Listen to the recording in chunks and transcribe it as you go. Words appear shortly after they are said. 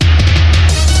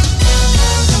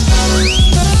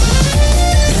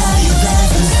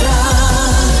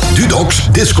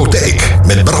Discotheek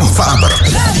met Bram Faber.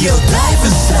 Radio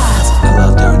Duivenstraat. I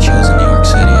love doing shows in New York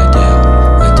City, I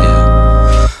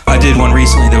do. I did one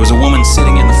recently. There was a woman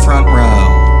sitting in the front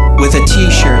row with a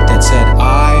t-shirt that said,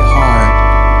 I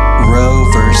heart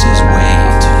Roe versus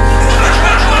Wade.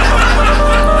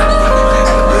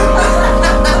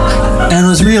 And it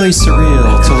was really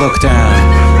surreal to look down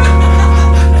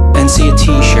and see a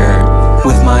t-shirt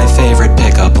with my favorite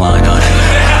pickup line on it.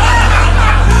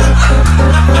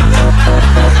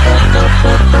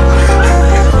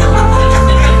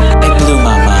 It blew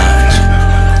my mind.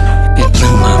 It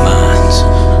blew my mind.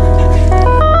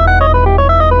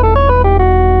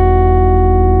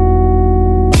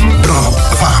 Bram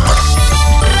Faber.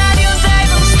 Radio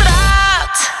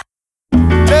Duivenstraat.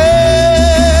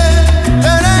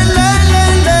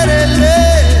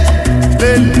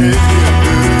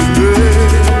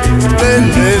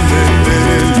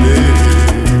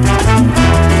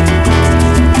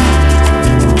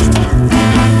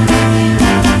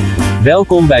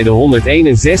 Welkom bij de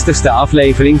 161ste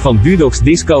aflevering van Dudok'S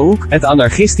Disco Hoek, het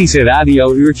anarchistische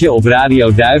radio-uurtje op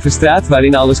Radio Duivenstraat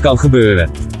waarin alles kan gebeuren.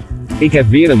 Ik heb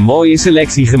weer een mooie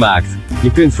selectie gemaakt.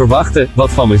 Je kunt verwachten, wat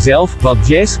van mezelf, wat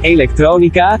jazz,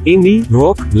 elektronica, indie,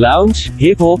 rock, lounge,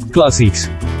 hip-hop, classics.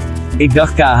 Ik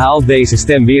dacht haal deze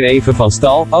stem weer even van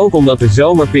stal, ook omdat de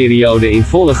zomerperiode in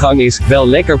volle gang is, wel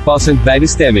lekker passend bij de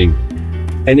stemming.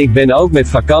 En ik ben ook met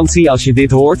vakantie als je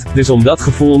dit hoort, dus om dat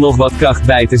gevoel nog wat kracht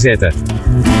bij te zetten.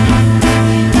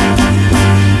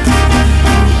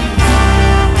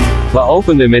 We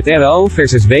openden met R.O.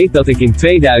 versus Weet dat ik in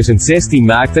 2016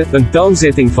 maakte, een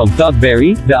toonzetting van Todd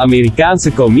Barry, de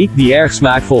Amerikaanse komiek die erg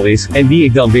smaakvol is, en die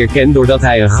ik dan weer ken doordat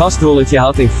hij een gastrolletje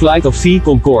had in Flight of Sea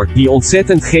Concorde, die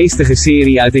ontzettend geestige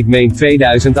serie uit ik meen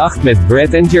 2008 met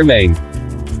Brett en Jermaine.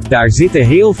 Daar zitten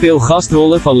heel veel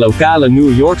gastrollen van lokale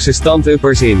New Yorkse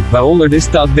stand-uppers in, waaronder dus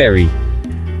Todd Barry.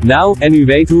 Nou, en u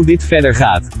weet hoe dit verder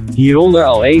gaat. Hieronder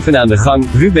al even aan de gang,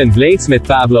 Ruben Blades met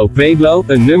Pablo Pueblo,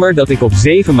 een nummer dat ik op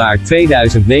 7 maart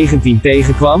 2019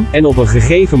 tegenkwam, en op een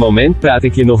gegeven moment praat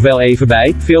ik je nog wel even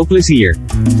bij, veel plezier.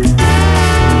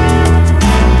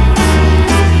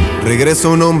 Regresa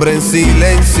un hombre en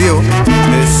silencio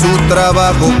de su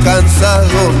trabajo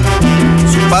cansado.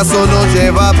 Su paso no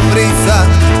lleva prisa,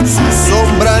 su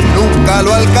sombra nunca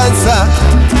lo alcanza.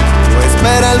 No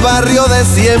espera el barrio de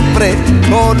siempre,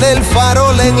 con el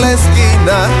farol en la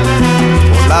esquina,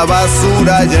 con la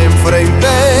basura ya enfrente,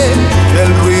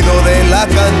 el ruido de la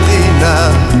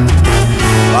cantina.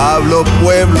 Pablo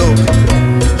Pueblo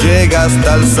llega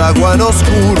hasta el zaguán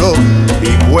oscuro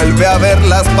y vuelve a ver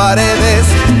las paredes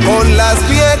con las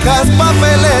viejas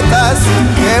papeletas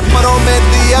que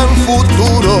prometían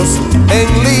futuros en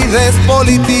lides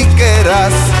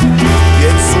politiqueras. Y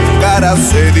en su cara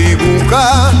se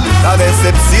dibuja la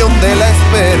decepción de la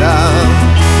espera.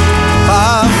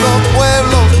 Pablo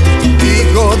Pueblo,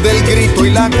 hijo del grito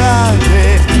y la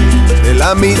calle, de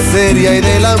la miseria y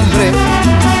del hambre,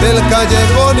 del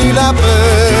callejón y la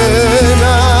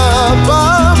pena.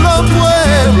 Pablo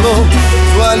Pueblo,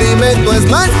 su alimento es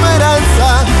la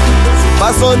esperanza, su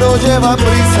paso no lleva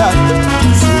prisa,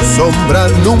 su sombra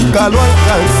nunca lo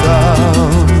alcanza.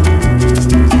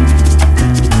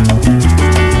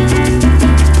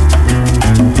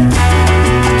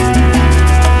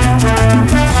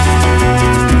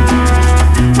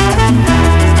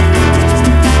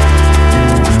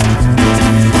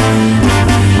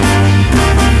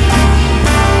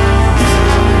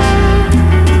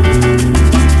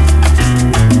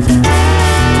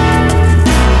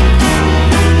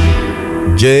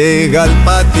 Llega al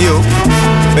patio,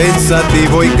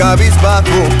 pensativo y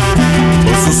cabizbajo,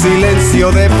 con su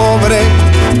silencio de pobre,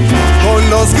 con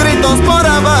los gritos por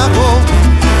abajo,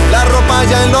 la ropa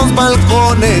ya en los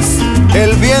balcones,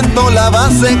 el viento la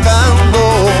va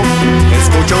secando.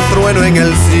 Escucha un trueno en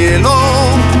el cielo,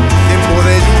 tiempo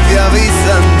de lluvia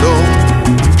avisando.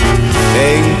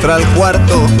 Entra al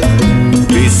cuarto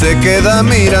y se queda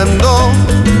mirando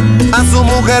a su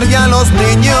mujer y a los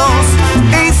niños,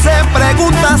 y se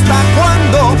pregunta hasta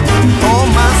cuándo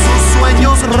toma sus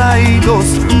sueños raídos,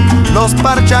 los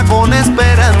parcha con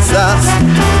esperanzas,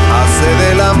 hace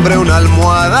del hambre una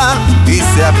almohada y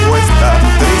se acuesta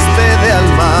triste de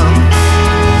alma.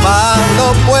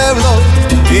 Pablo Pueblo,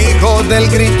 hijo del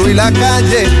grito y la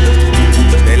calle,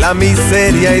 de la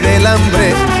miseria y del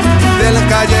hambre, del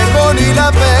callejón y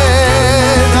la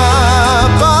pena.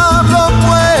 Pablo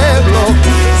Pueblo,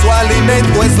 su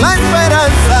alimento es la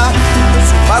esperanza,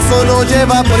 su paso no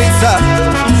lleva prisa,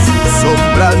 su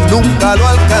sombra nunca lo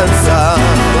alcanza.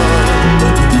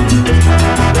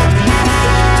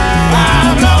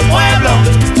 Pablo Pueblo,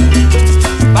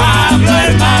 Pablo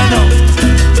hermano,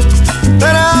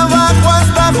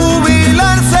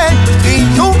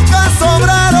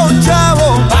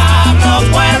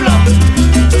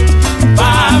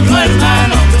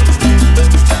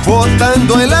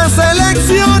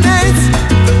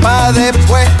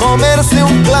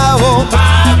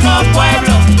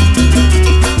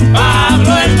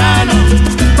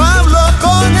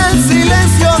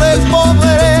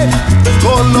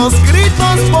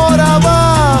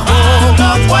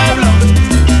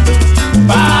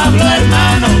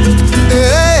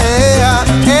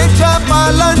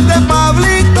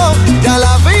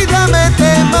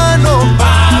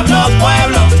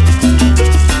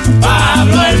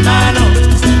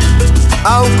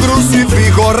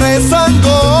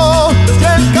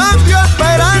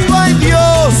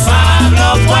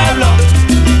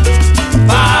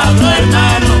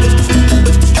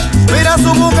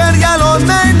 mujer y a los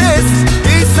nenes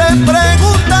y se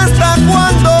pregunta hasta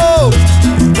cuándo.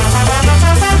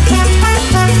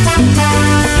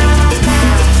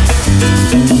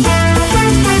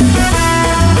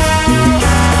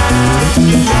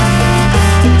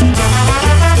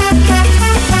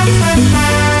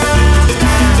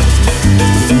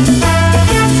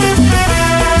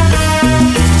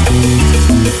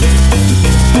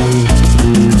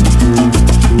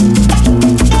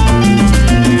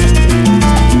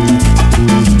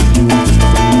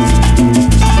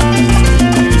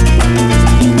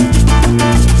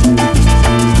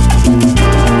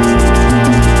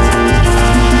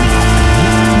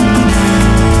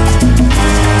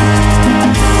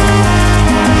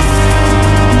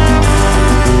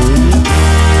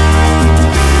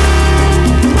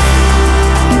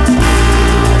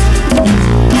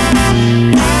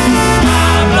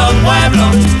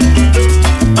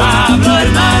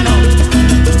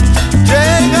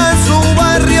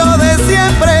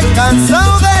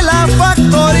 Cansado de la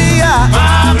factoría,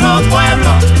 Pablo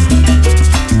Pueblo,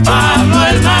 Pablo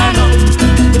hermano,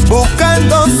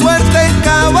 buscando suerte en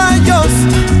caballos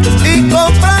y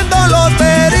comprando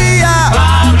lotería.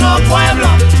 Pablo Pueblo,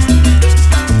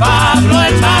 Pablo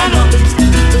hermano,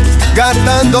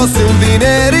 Gastándose un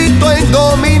dinerito en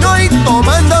dominó y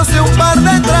tomándose un par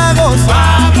de tragos.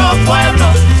 Pablo Pueblo,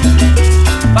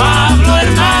 Pablo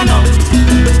hermano,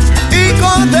 Y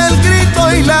con el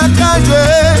grito y la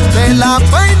calle de la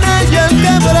peina y el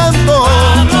quebranto.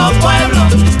 Pablo Pueblo,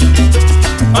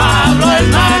 Pablo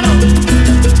hermano,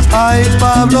 Ay,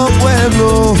 Pablo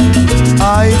Pueblo,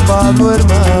 ay, Pablo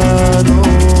hermano.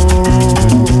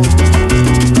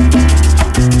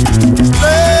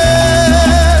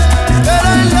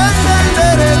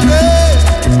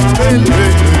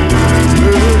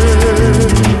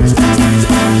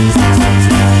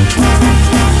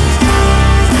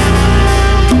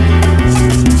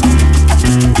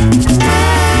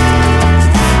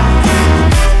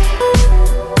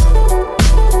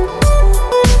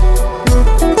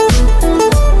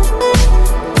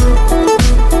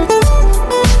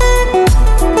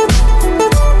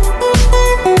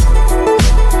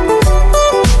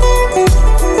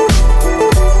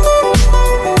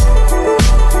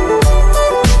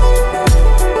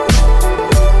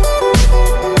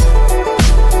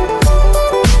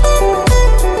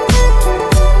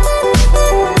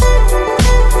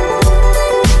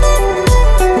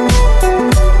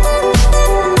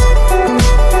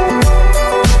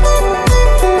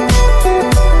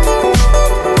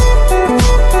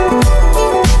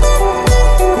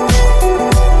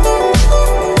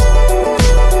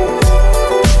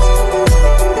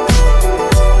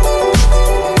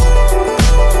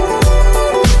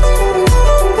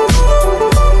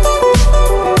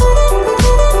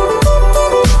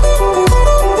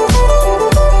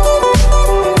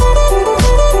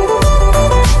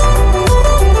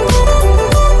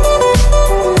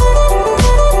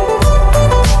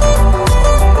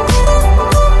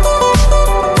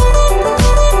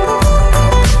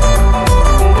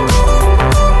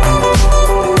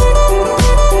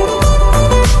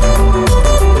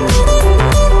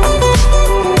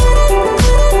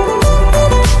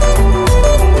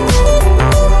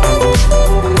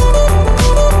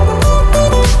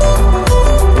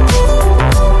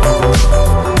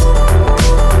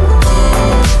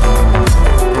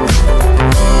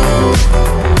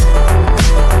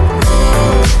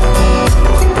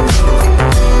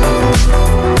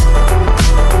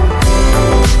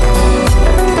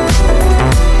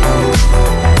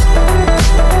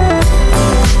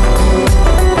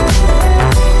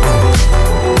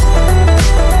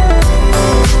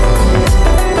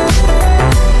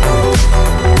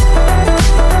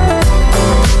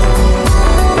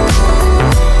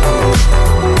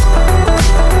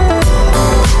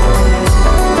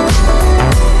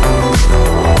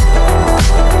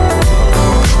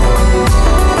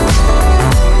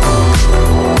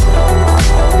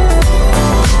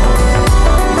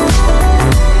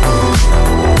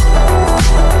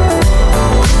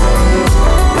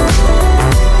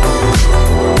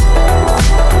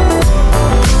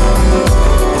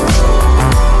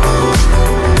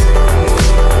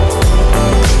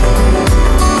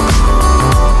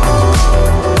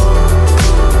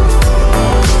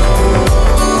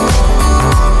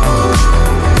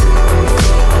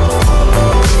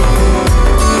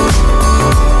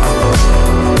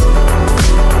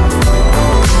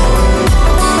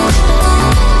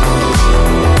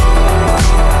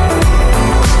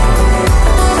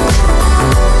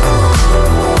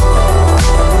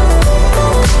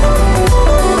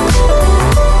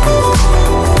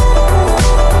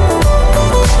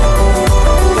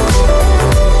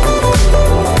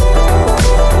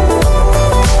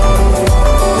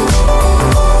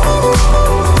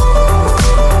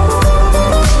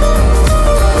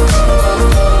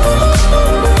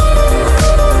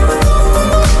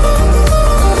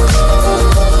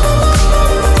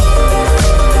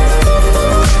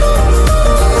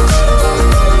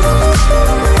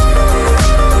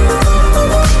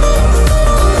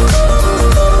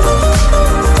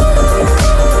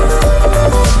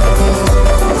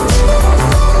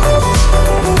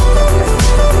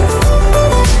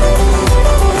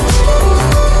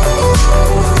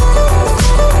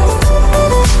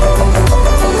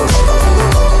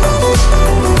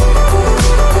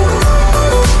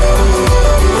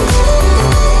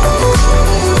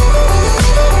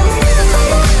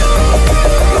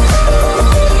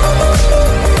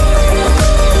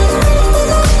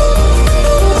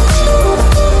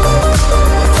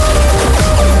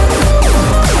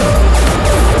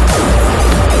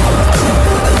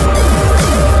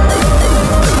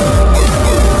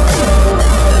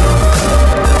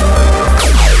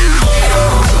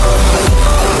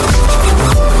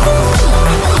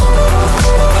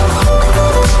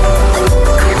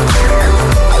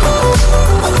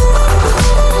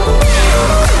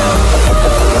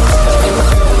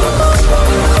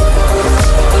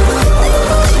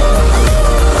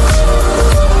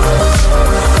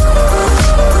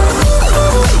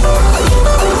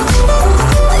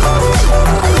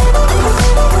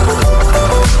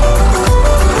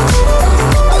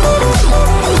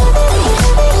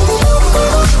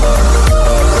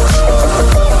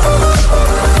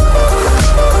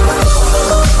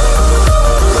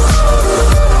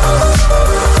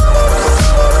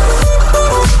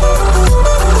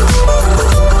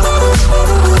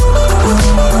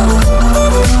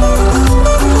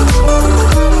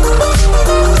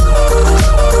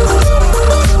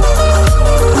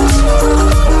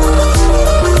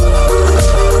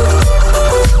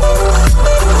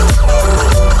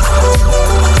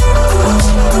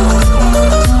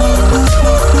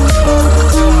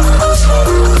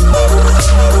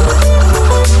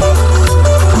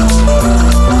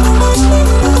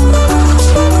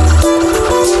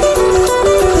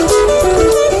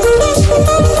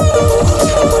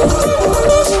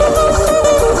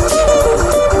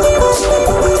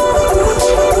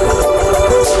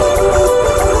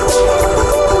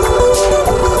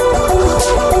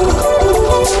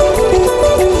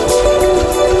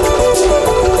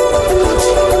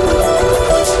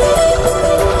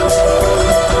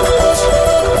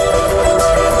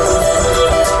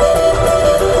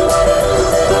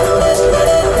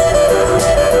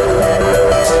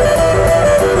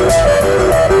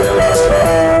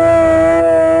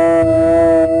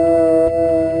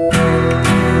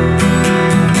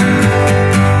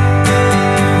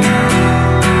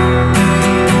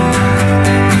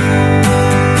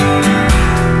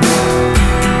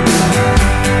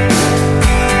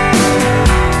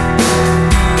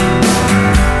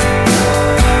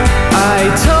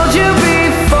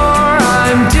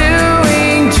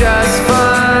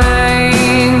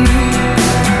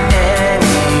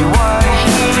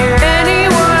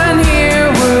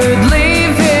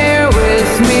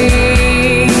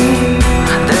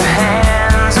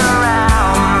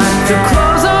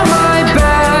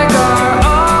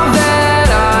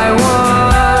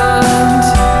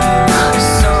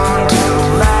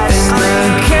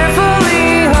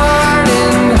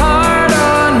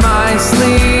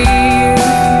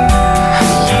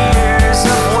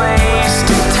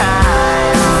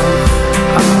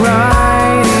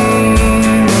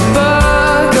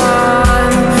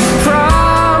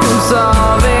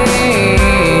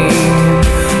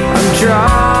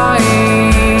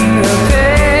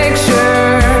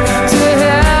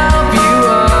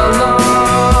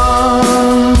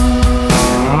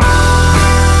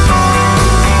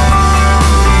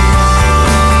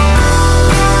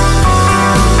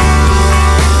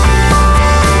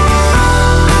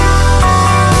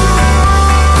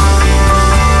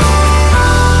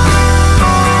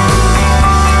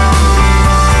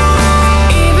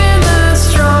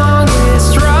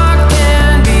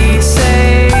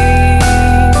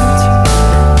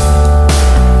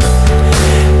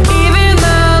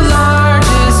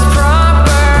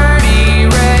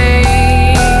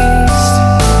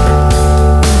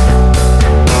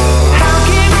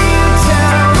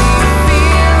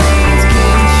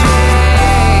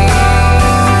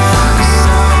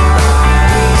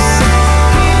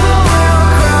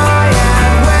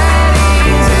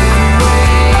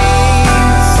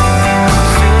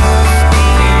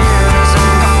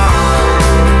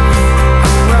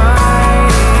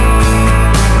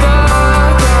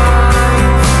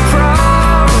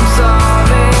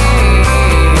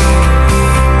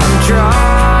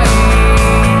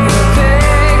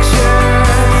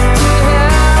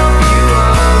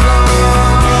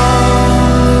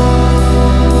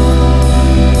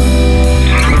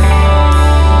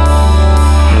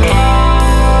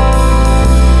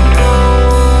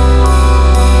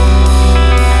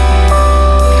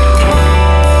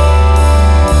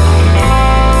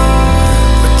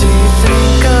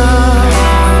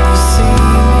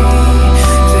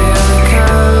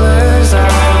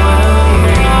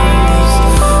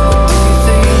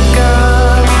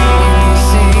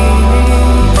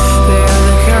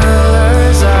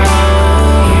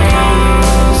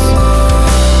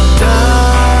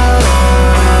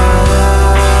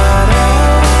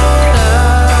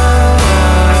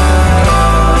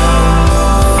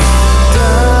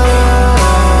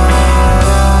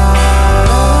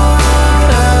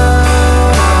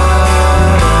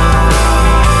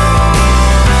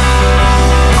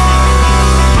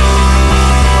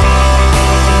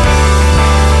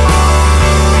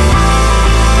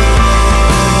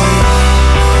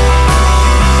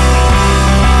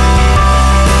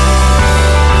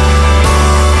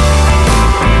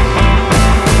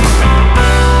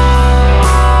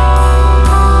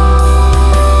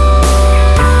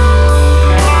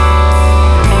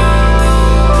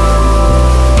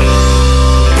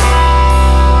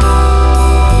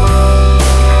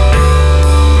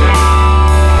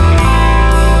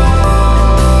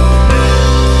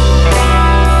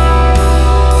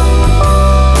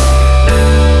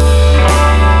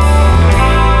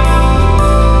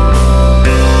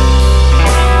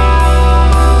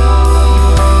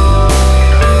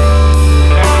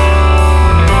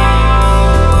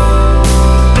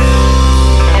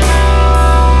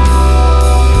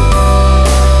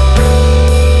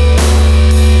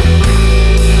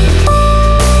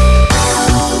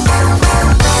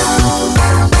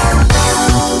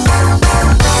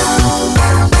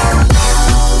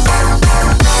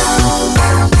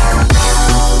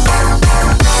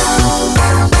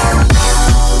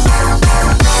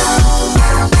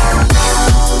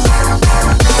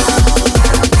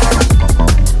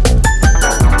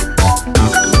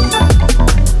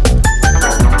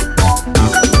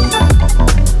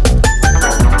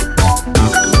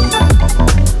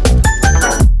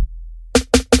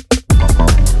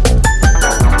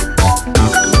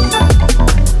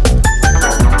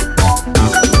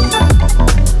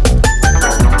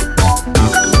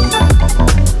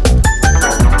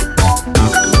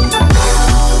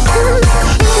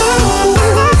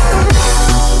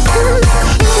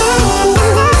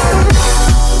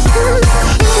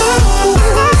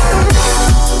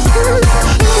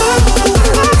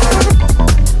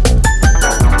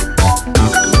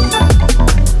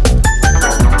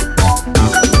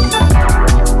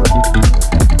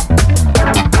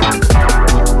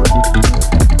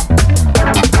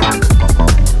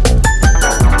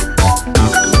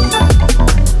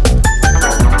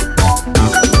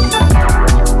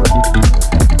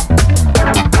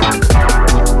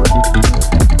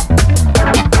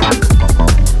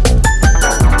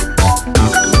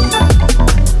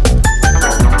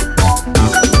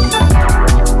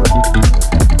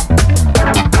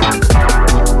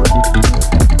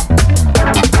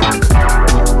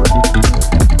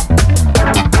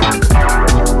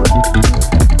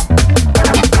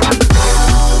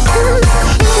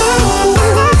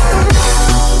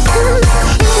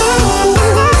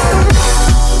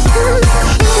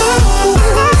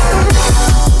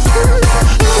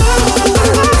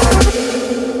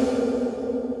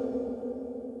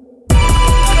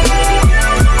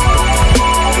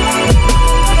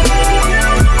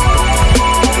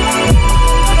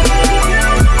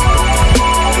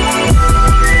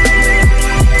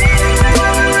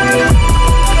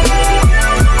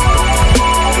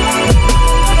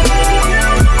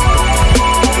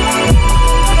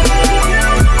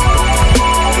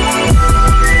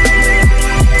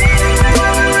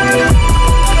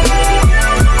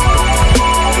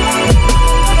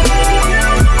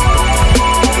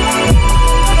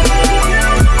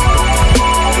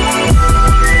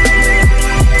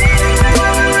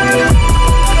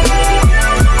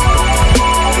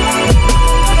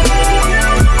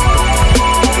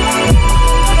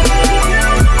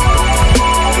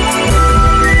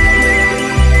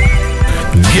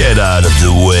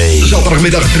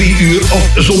 zaterdagmiddag 3 uur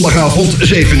of zondagavond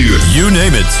 7 uur. You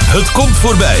name it. Het komt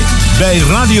voorbij bij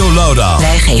Radio Lauda.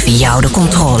 Wij geven jou de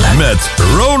controle. Met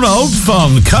Ronald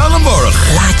van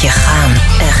Kalenborg. Laat je gaan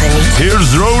en geniet.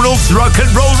 Here's Ronald's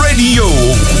Rock'n'Roll Radio.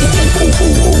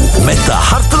 Met de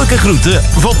hartelijke groeten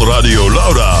van Radio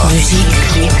Lauda. Muziek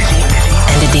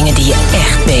en de dingen die je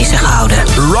echt bezighouden.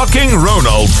 Rocking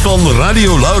Ronald van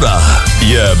Radio Lauda.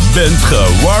 Je bent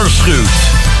gewaarschuwd.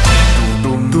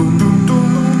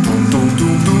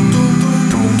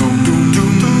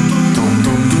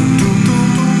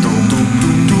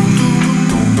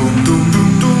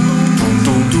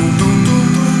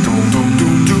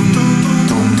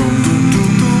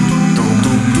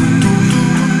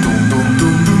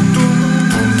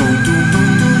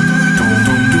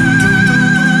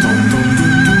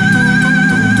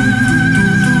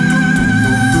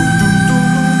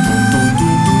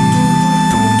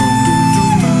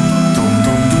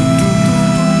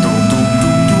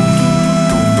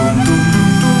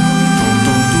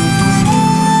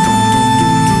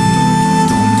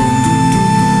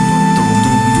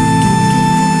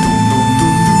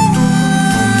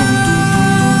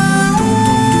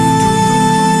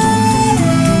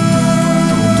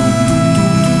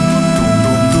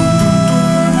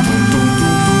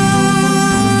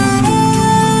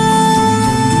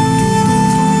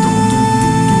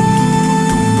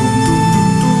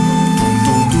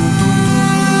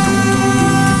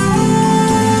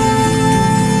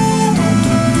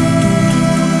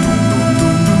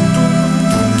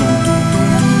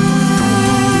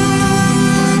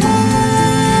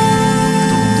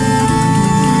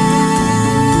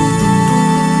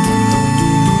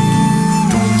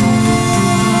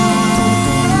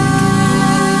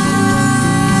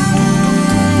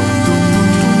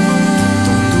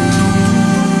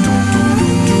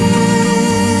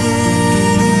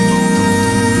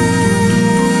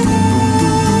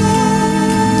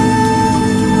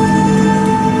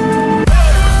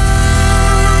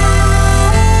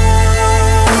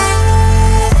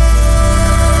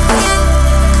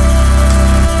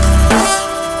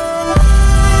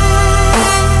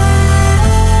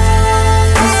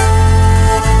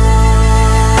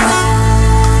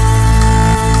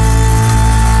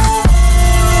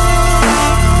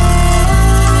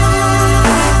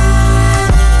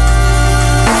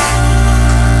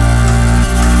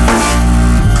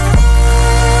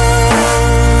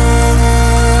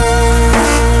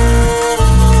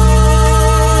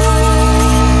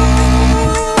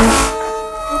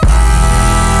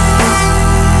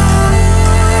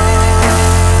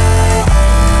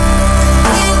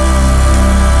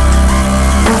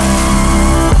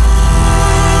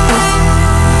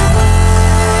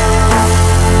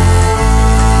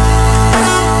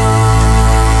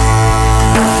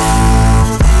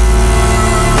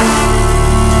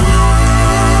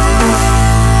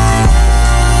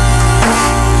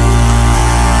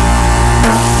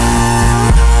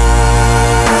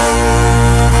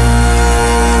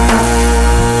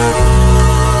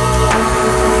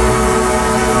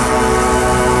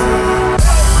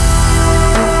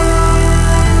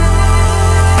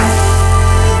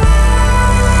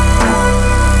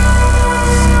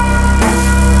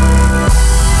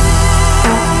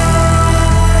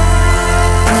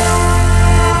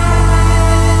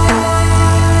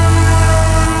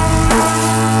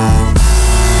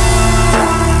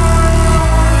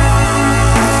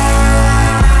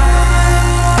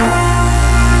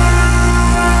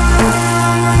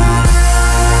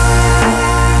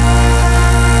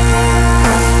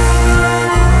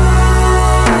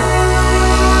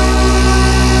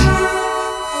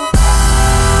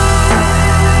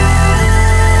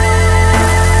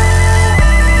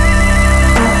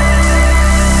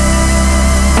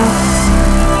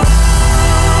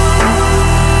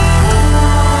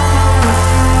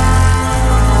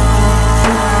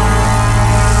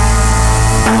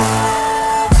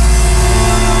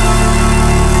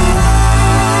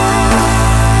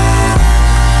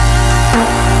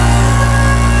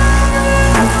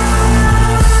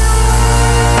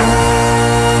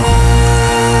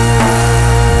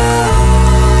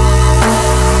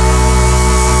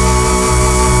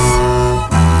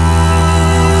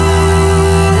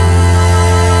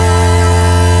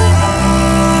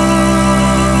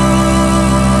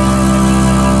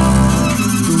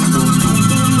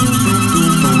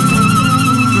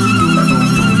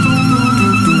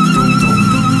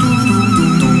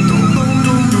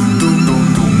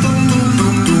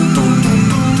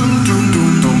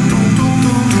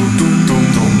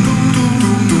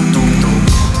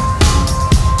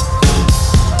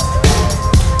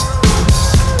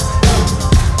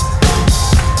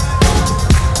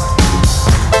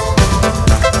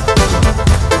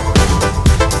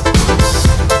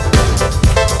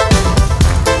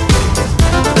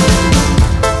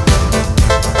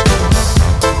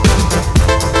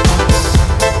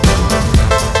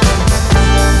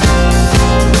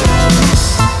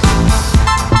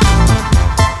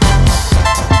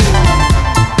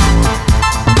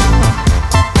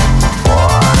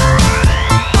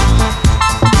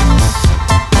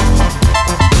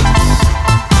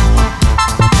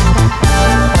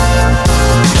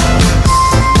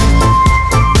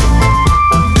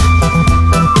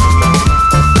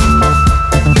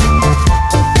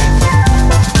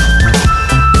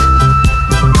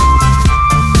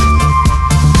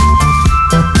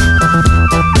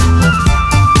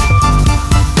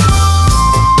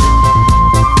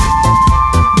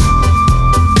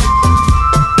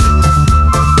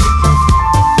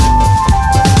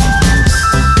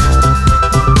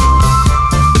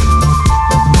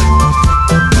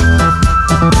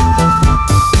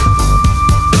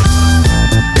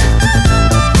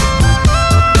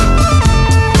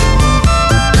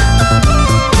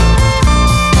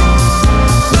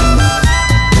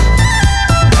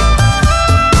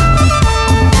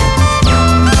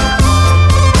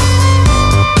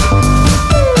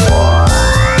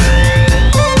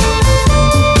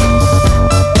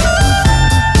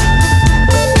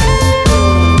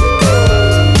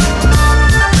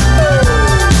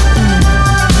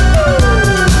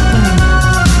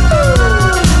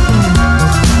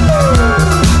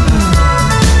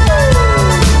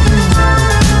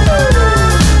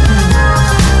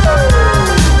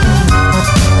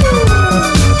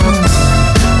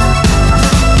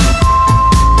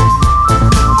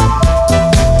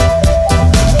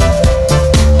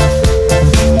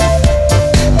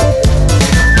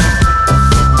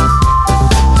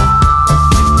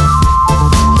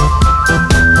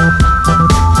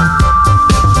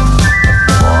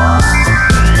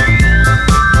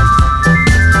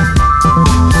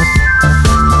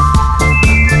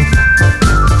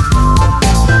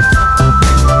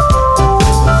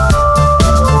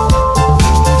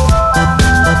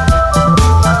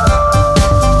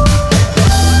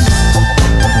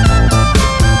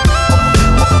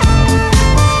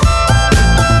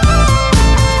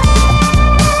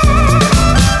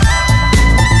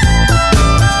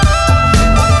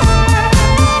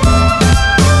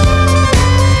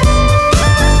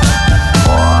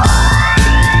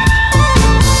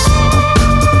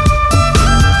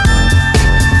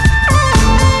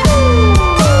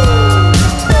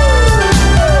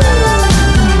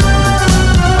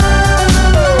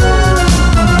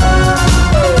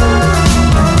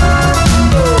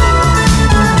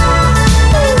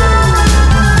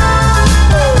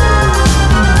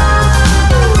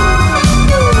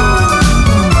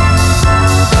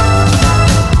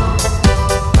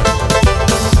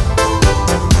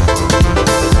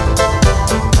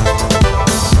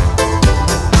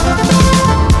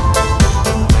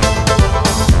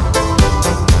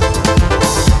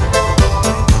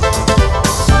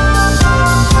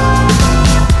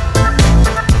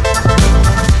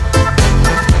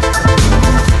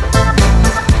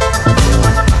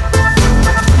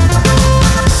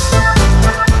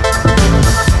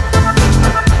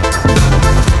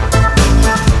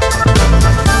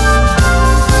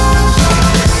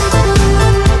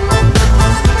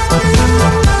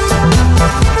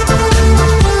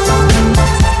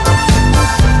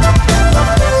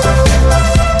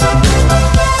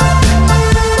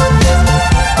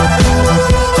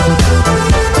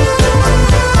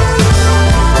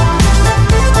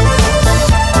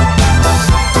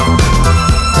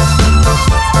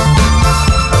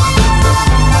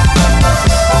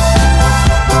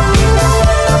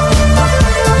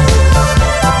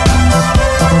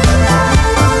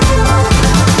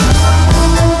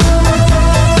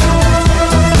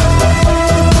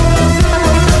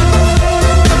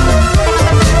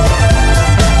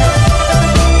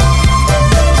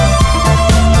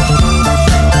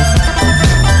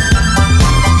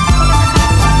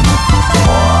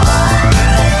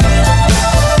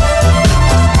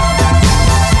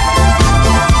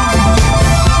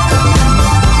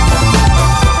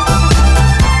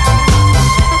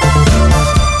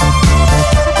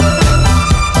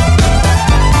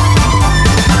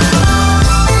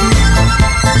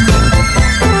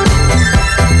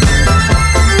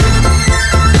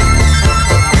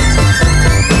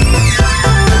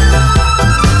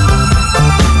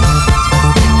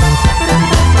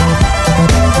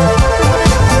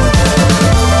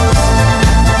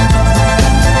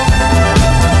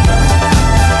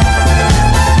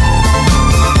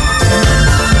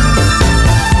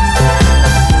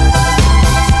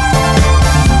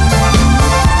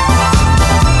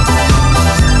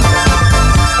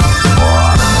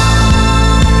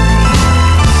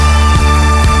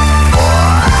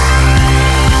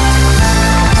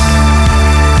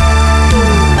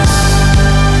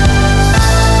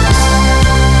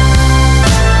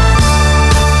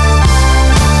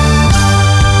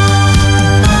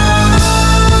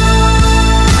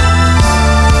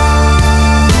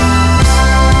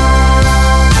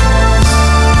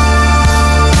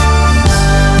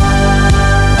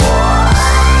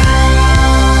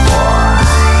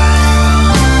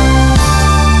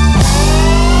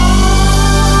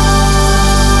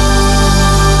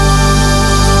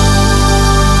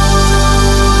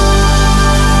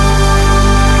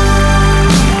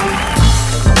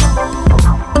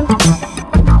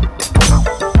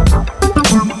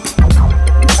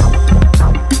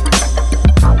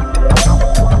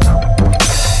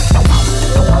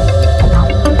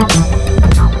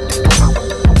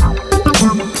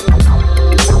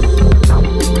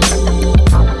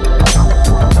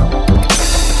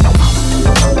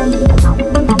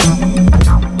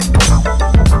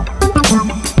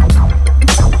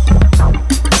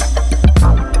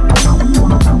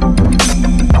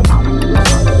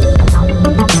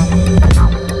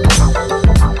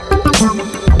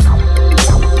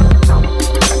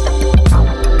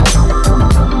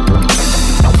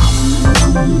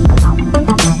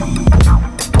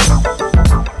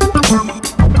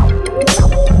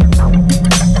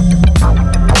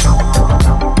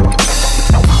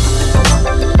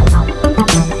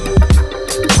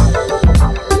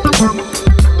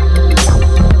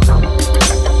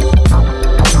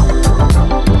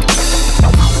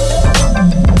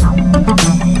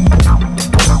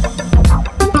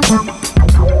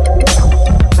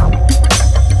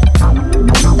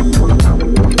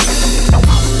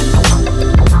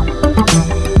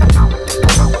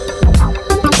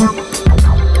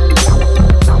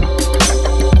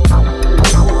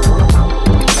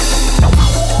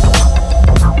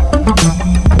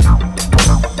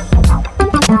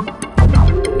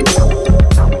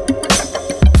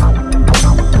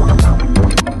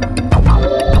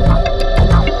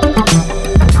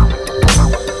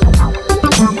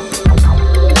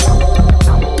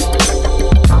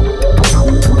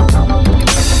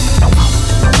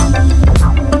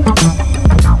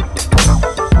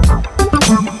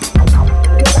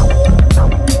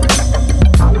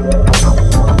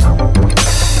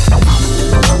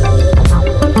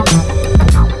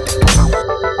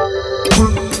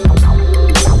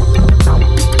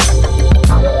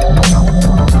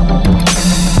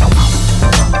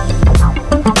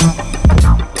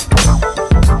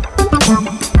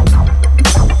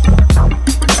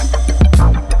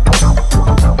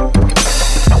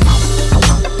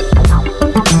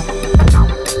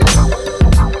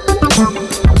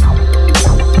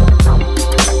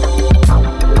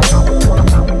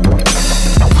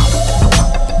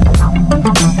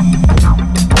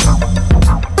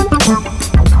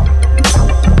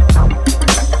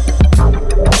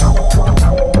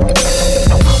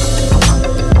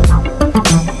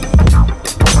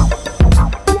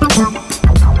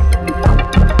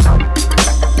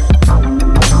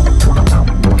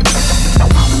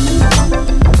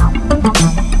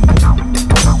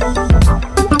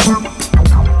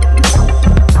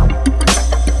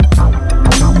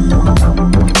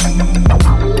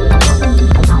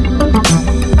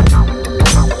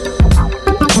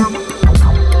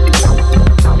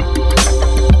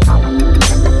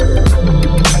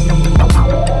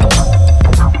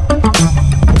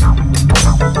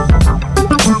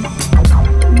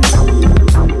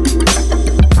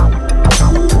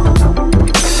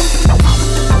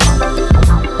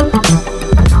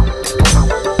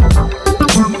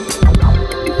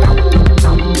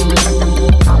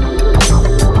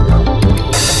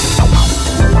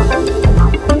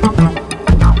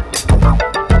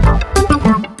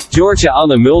 Georgia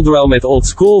Anne Muldrow met Old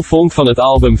School Funk van het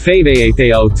album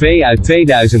VWETO 2 uit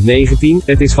 2019.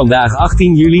 Het is vandaag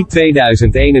 18 juli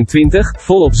 2021,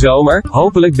 volop zomer.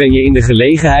 Hopelijk ben je in de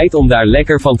gelegenheid om daar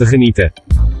lekker van te genieten.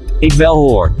 Ik wel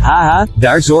hoor. Haha,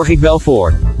 daar zorg ik wel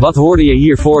voor. Wat hoorde je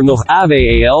hiervoor nog?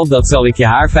 AWEL, dat zal ik je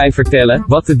haarfijn vertellen.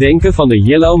 Wat te denken van de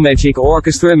Yellow Magic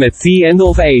Orchestra met The End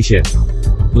of Asia.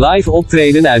 Live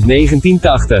optreden uit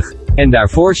 1980. En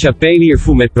daarvoor Chapelier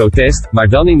Fou met Protest, maar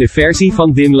dan in de versie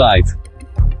van Dim Light.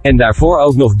 En daarvoor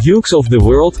ook nog Dukes of the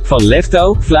World, van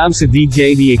Lefto, Vlaamse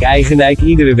DJ die ik eigenlijk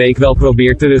iedere week wel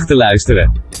probeer terug te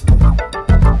luisteren.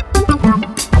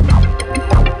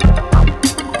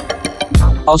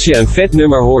 Als je een vet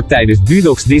nummer hoort tijdens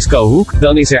Dudok'S Disco Hoek,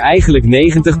 dan is er eigenlijk 90%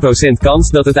 kans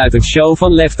dat het uit een show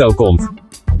van Lefto komt.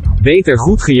 Beter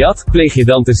goed gejat, pleeg je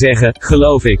dan te zeggen,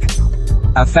 geloof ik.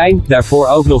 Afijn, daarvoor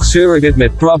ook nog Surrogate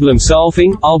met Problem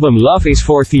Solving, album Love is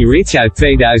for the Rich uit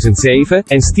 2007,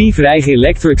 en Steve Reich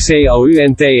Electric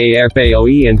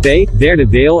COUNTERPOINT, derde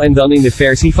deel en dan in de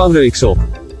versie van Reuksop.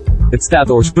 Het staat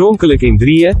oorspronkelijk in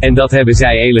 3, en dat hebben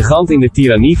zij elegant in de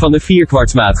tirannie van de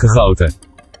 4/4 gegoten.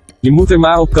 Je moet er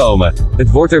maar op komen.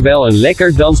 Het wordt er wel een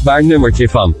lekker dansbaar nummertje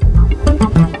van.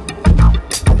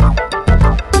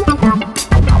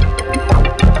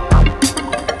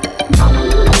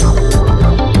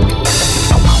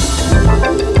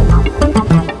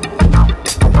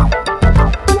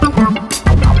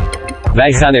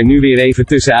 Wij gaan er nu weer even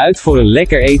tussenuit voor een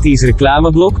lekker ethisch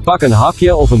reclameblok. Pak een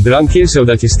hapje of een drankje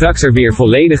zodat je straks er weer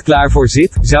volledig klaar voor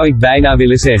zit, zou ik bijna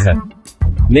willen zeggen.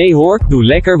 Nee hoor, doe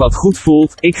lekker wat goed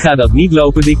voelt, ik ga dat niet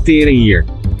lopen dicteren hier.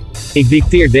 Ik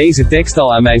dicteer deze tekst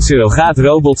al aan mijn surrogaat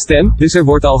robotstem, dus er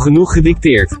wordt al genoeg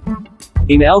gedicteerd.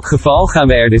 In elk geval gaan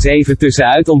we er dus even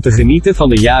tussenuit om te genieten van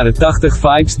de jaren 80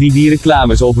 vibes die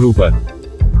reclames oproepen.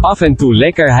 Af en toe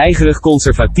lekker heigerig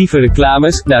conservatieve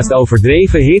reclames, naast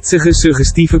overdreven hitsige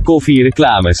suggestieve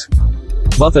koffiereclames.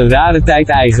 Wat een rare tijd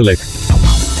eigenlijk.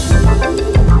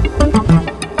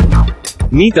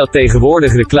 Niet dat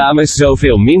tegenwoordig reclames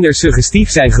zoveel minder suggestief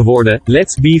zijn geworden,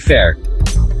 let's be fair.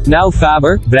 Nou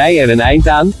Faber, brei er een eind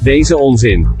aan, deze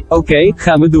onzin. Oké,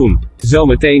 gaan we doen.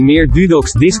 Zometeen meer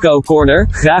Dudok'S Disco Corner,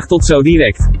 graag tot zo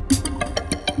direct.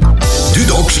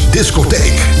 Dudok'S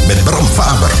Discotheek met Bram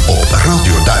Faber op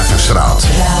Radio Duivenstraat.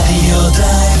 Radio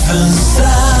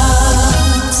Duivenstraat.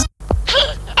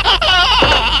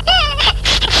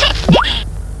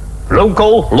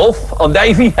 Bloemkool, lof,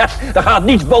 andijvie, daar gaat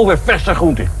niets boven verse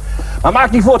groenten. Maar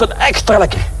maak die voortaan extra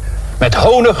lekker. Met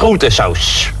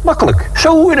honiggroentesaus. Makkelijk.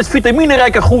 Zo in het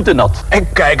vitaminerijke groentenat. En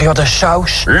kijk eens wat een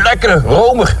saus. Lekker,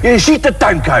 romig. Je ziet de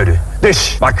tuinkruiden.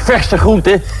 Dus maak verse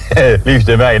groenten,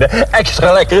 liefste meiden,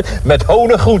 extra lekker met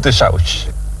honiggroentesaus.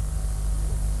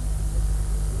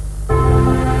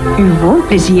 Uw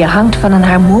woonplezier hangt van een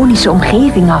harmonische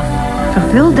omgeving af.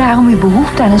 Vervul daarom uw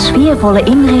behoefte aan een sfeervolle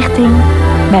inrichting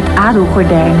met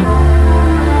ADO-gordijnen.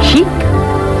 Chic,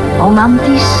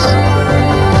 romantisch,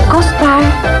 kostbaar,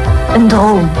 een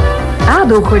droom.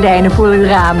 ADO-gordijnen voor uw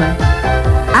ramen.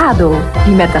 ADO,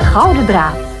 die met de gouden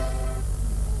draad.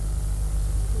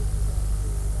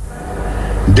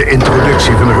 De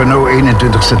introductie van de Renault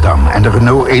 21 Sedan en de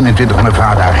Renault 21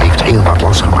 Nevada heeft heel wat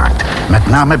losgemaakt. Met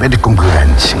name bij de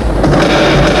concurrentie.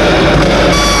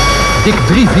 Dik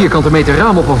 3 vierkante meter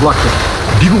raamoppervlakte.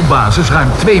 Wielbasis ruim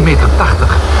 2,80 meter.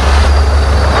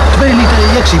 2 liter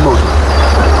injectiemotor.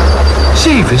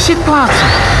 7 zitplaatsen.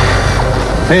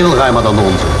 Veel ruimer dan de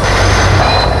onze.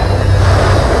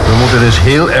 We moeten dus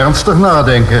heel ernstig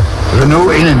nadenken. Renault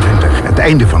 21, het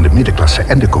einde van de middenklasse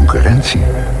en de concurrentie.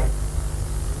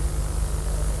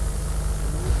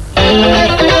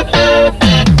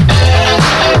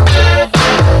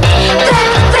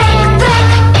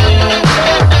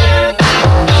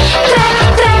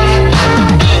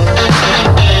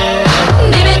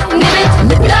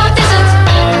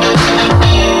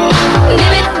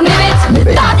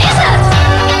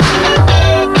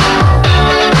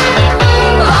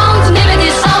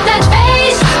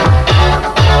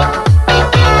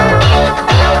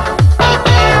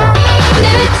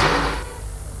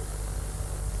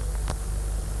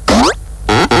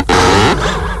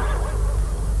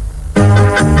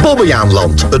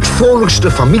 Bobbejaanland, het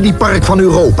vrolijkste familiepark van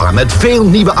Europa met veel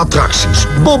nieuwe attracties.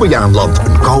 Bobbejaanland,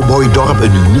 een cowboydorp,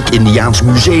 een uniek Indiaans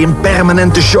museum,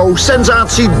 permanente show,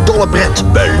 sensatie, dolle pret.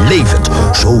 Beleef het.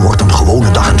 Zo wordt een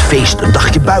gewone dag een feest, een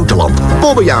dagje buitenland.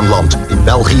 Bobbejaanland, in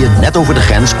België, net over de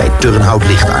grens bij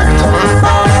Turnhout-Lichtaard.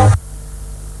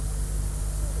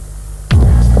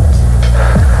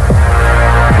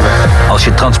 Als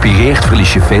je transpireert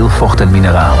verlies je veel vocht en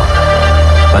mineralen,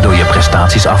 waardoor je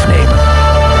prestaties afnemen.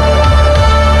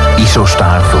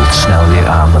 Isostar vult snel weer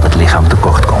aan wat het lichaam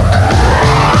tekort komt.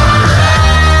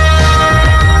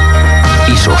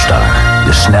 Isostar,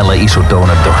 de snelle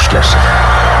isotone dorstlessen.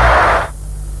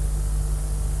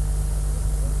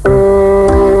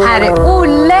 Här är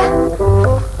Olle.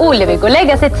 Olle vill gå och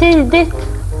lägga sig tidigt.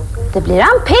 Det blir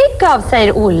han pigg av,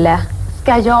 säger Olle.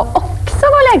 Ska jag också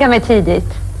gå och lägga mig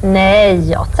tidigt? Nej,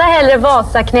 jag tar hellre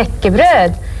Vasa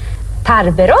knäckebröd.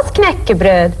 Tarberos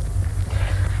knäckebröd.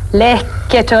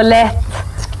 Läckert och lätt.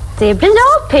 Det blir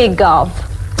jag pigg av.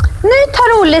 Nu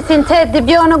tar Olle sin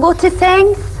teddybjörn och går till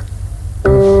sängs.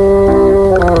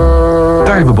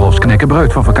 Tarwebos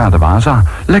knekkenbruid van Vakade Waza.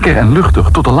 Lekker en luchtig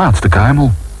tot de laatste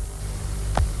kruimel.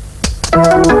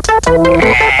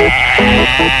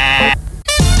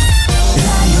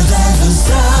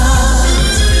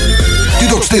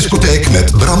 Dudok'S discotheek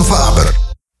met Bram Faber.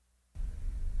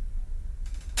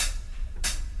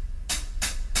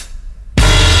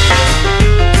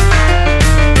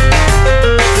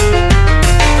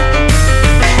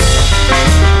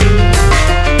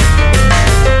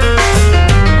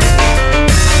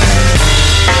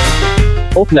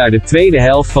 Op naar de tweede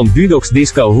helft van Dudok'S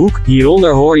Disco Hoek.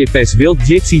 Hieronder hoor je Pes Wild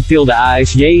Jitsi tilde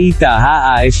ASJITA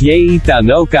HASJITA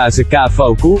No KZK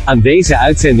Foku. Aan deze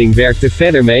uitzending werkte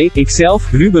verder mee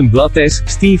ikzelf, Ruben Blattes,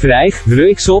 Steve Rijg,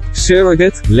 Ruiksop,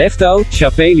 Surrogate, Lefto,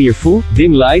 Chapelier Fou,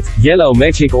 Dim Light, Yellow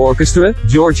Magic Orchestra,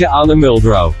 Georgia Anne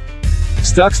Muldrow.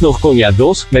 Straks nog Konya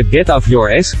Dos, met Get Off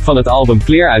Your S, van het album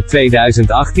Clear uit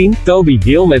 2018, Toby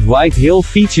Gill met White Hill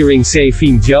featuring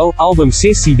Sefine Joe, album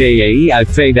Sissy DEI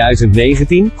uit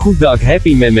 2019, Good Dog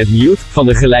Happy Man met Mute, van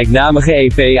de gelijknamige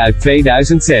EP uit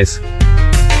 2006.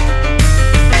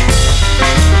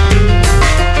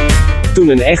 Toen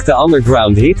een echte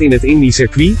underground hit in het indie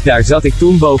circuit, daar zat ik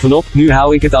toen bovenop, nu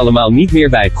hou ik het allemaal niet meer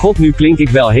bij. God, nu klink ik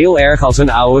wel heel erg als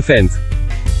een oude vent.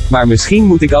 Maar misschien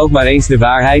moet ik ook maar eens de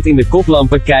waarheid in de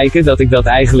koplampen kijken dat ik dat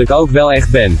eigenlijk ook wel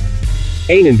echt ben.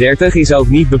 31 is ook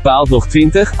niet bepaald nog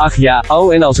 20, ach ja,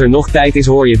 oh en als er nog tijd is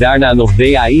hoor je daarna nog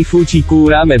DAI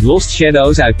Fujikura met Lost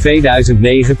Shadows uit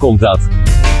 2009 komt dat.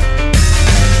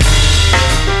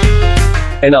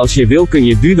 En als je wil kun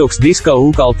je Dudok'S Disco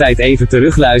Hoek altijd even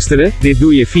terugluisteren, dit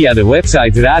doe je via de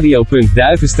website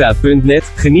radio.duivenstraat.net,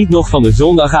 geniet nog van de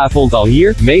zondagavond al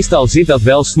hier, meestal zit dat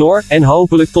wel snor, en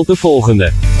hopelijk tot de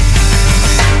volgende.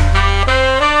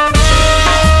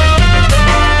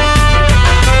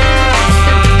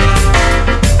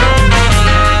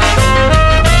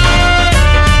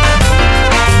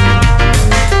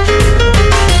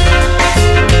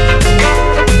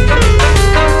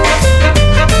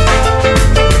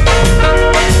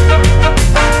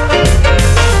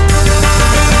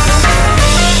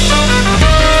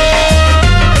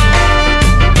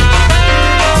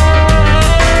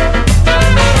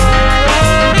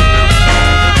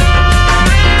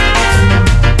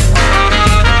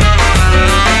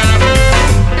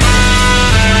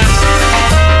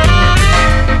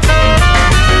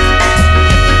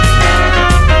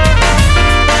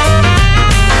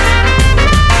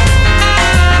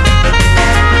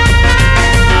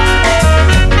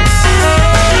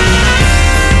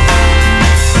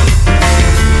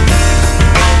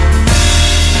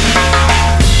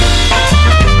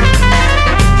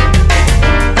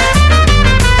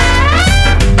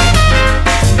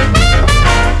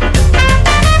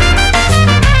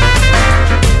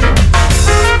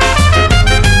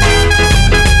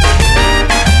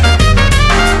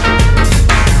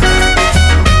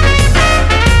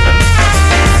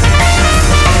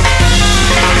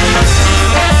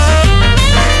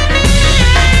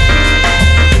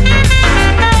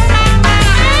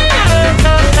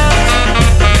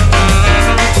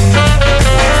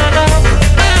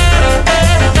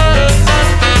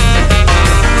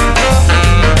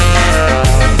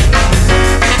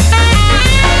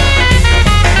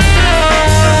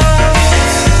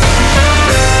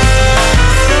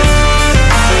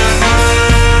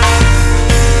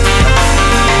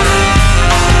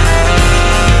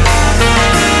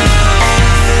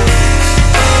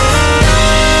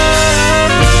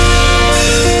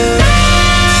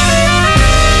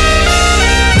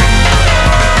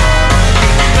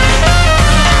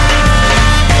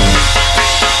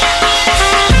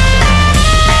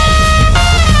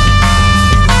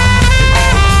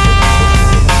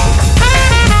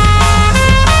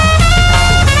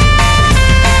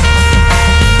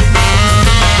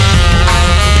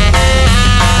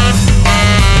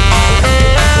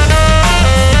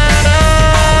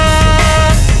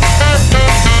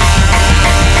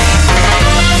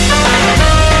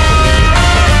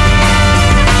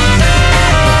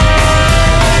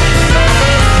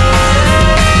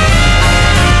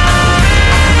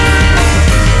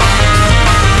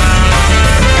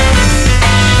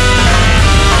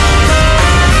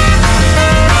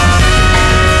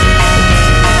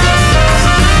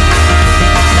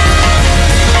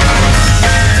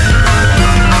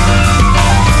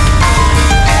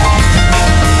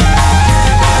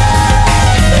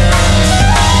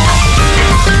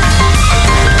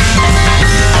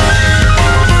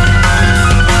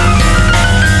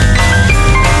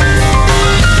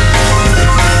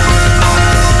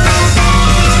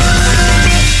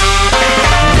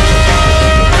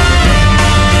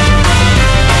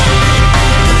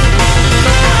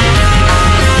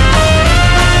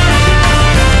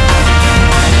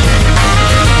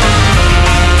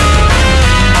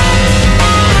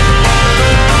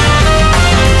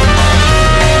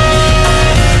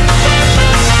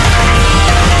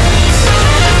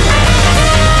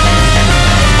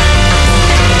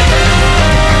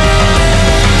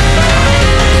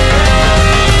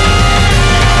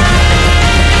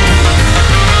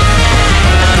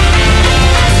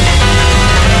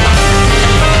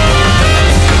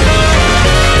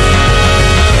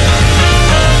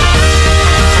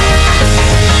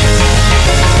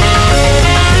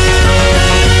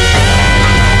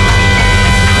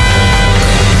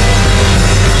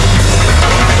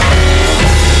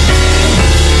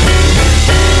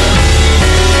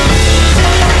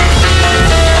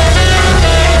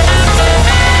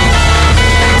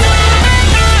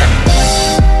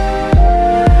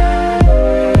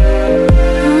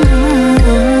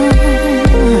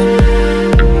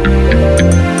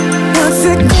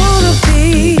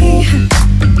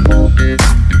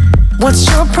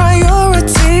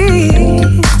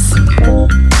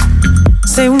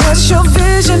 What's your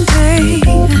vision, babe?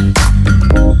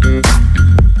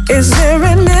 Is there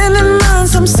an end in mind,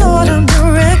 some sort of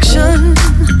direction?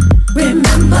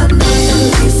 Remember,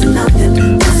 nothing leads to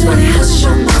nothing. That's why hush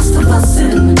your mouth, stop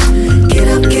fussing. Get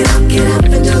up, get up, get up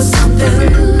and do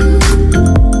something.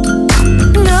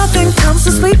 Nothing comes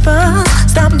to sleepers.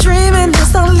 Stop dreaming and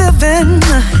start living.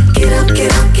 Get up,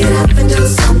 get up, get up and do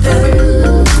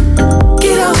something.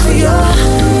 Get off of your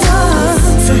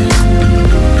dust.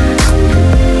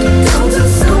 Go do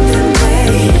something,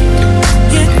 babe.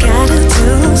 You gotta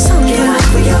do something. Get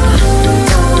off of your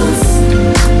dust.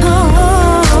 Oh,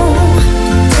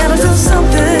 gotta do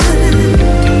something.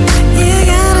 You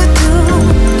gotta do.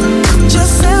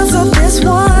 Just answer this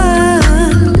one.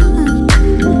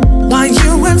 While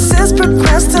you insist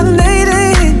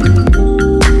procrastinating,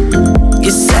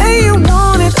 you say you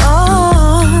want it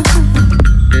all,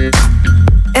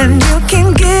 and you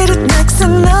can get it next to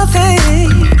nothing.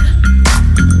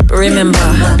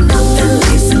 Remember, nothing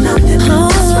leads to nothing.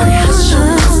 That's right, hush your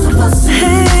mouth, stop fussing.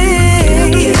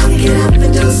 Hey, get up, get up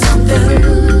and do something.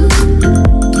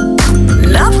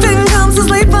 Nothing comes to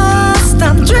sleepers.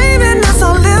 Stop dreaming, that's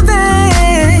all living.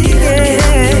 Get up, get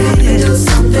up, get up and do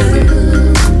something.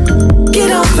 Get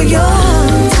off of your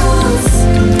toes.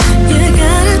 You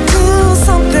gotta do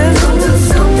something. Do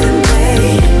something,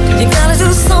 babe. You gotta do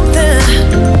something.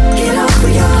 Get off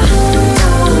of your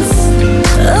toes.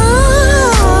 Oh,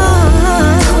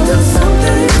 do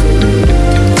something.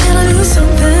 Gotta do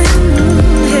something.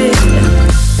 Hey.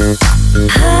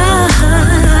 Ha, ha,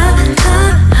 ha, ha,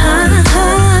 ha,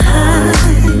 ha.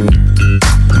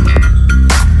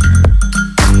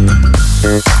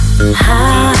 Ha.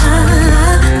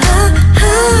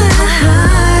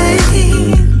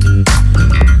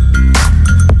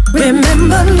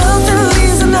 Remember, nothing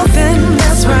leads to nothing.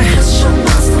 That's right.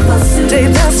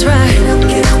 Dave, that's right. Get up,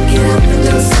 get up, get up and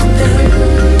do something.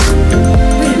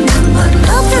 Remember,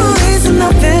 nothing leads to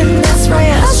nothing. That's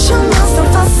right. Hush your mouth, stop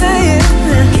fussing.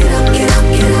 Get up, get up,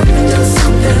 get up and do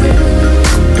something.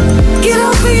 Get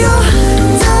off of your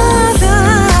thighs.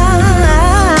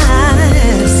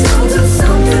 Go do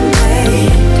something,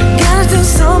 babe. Gotta do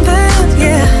something,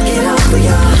 yeah. Get off of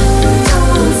your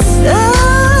toes.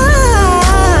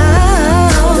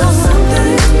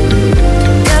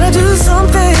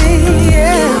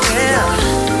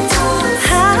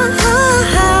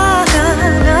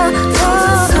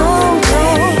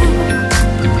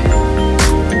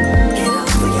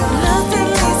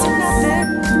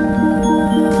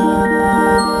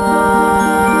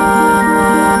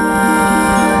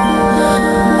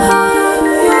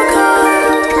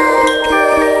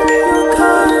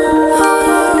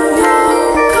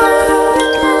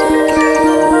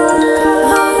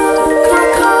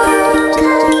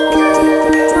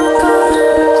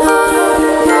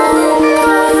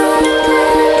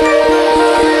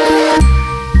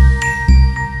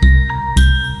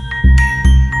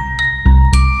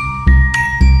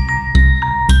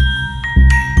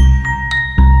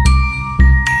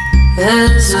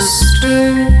 There's a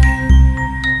stream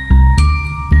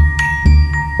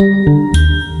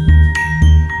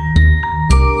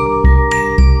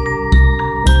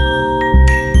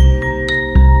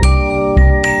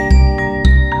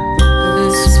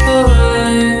it's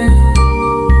flowing.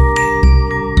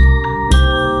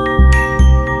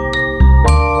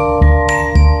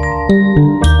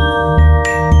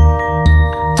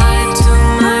 Tied to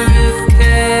my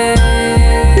ribcage,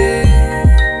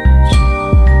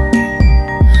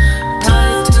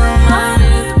 tied to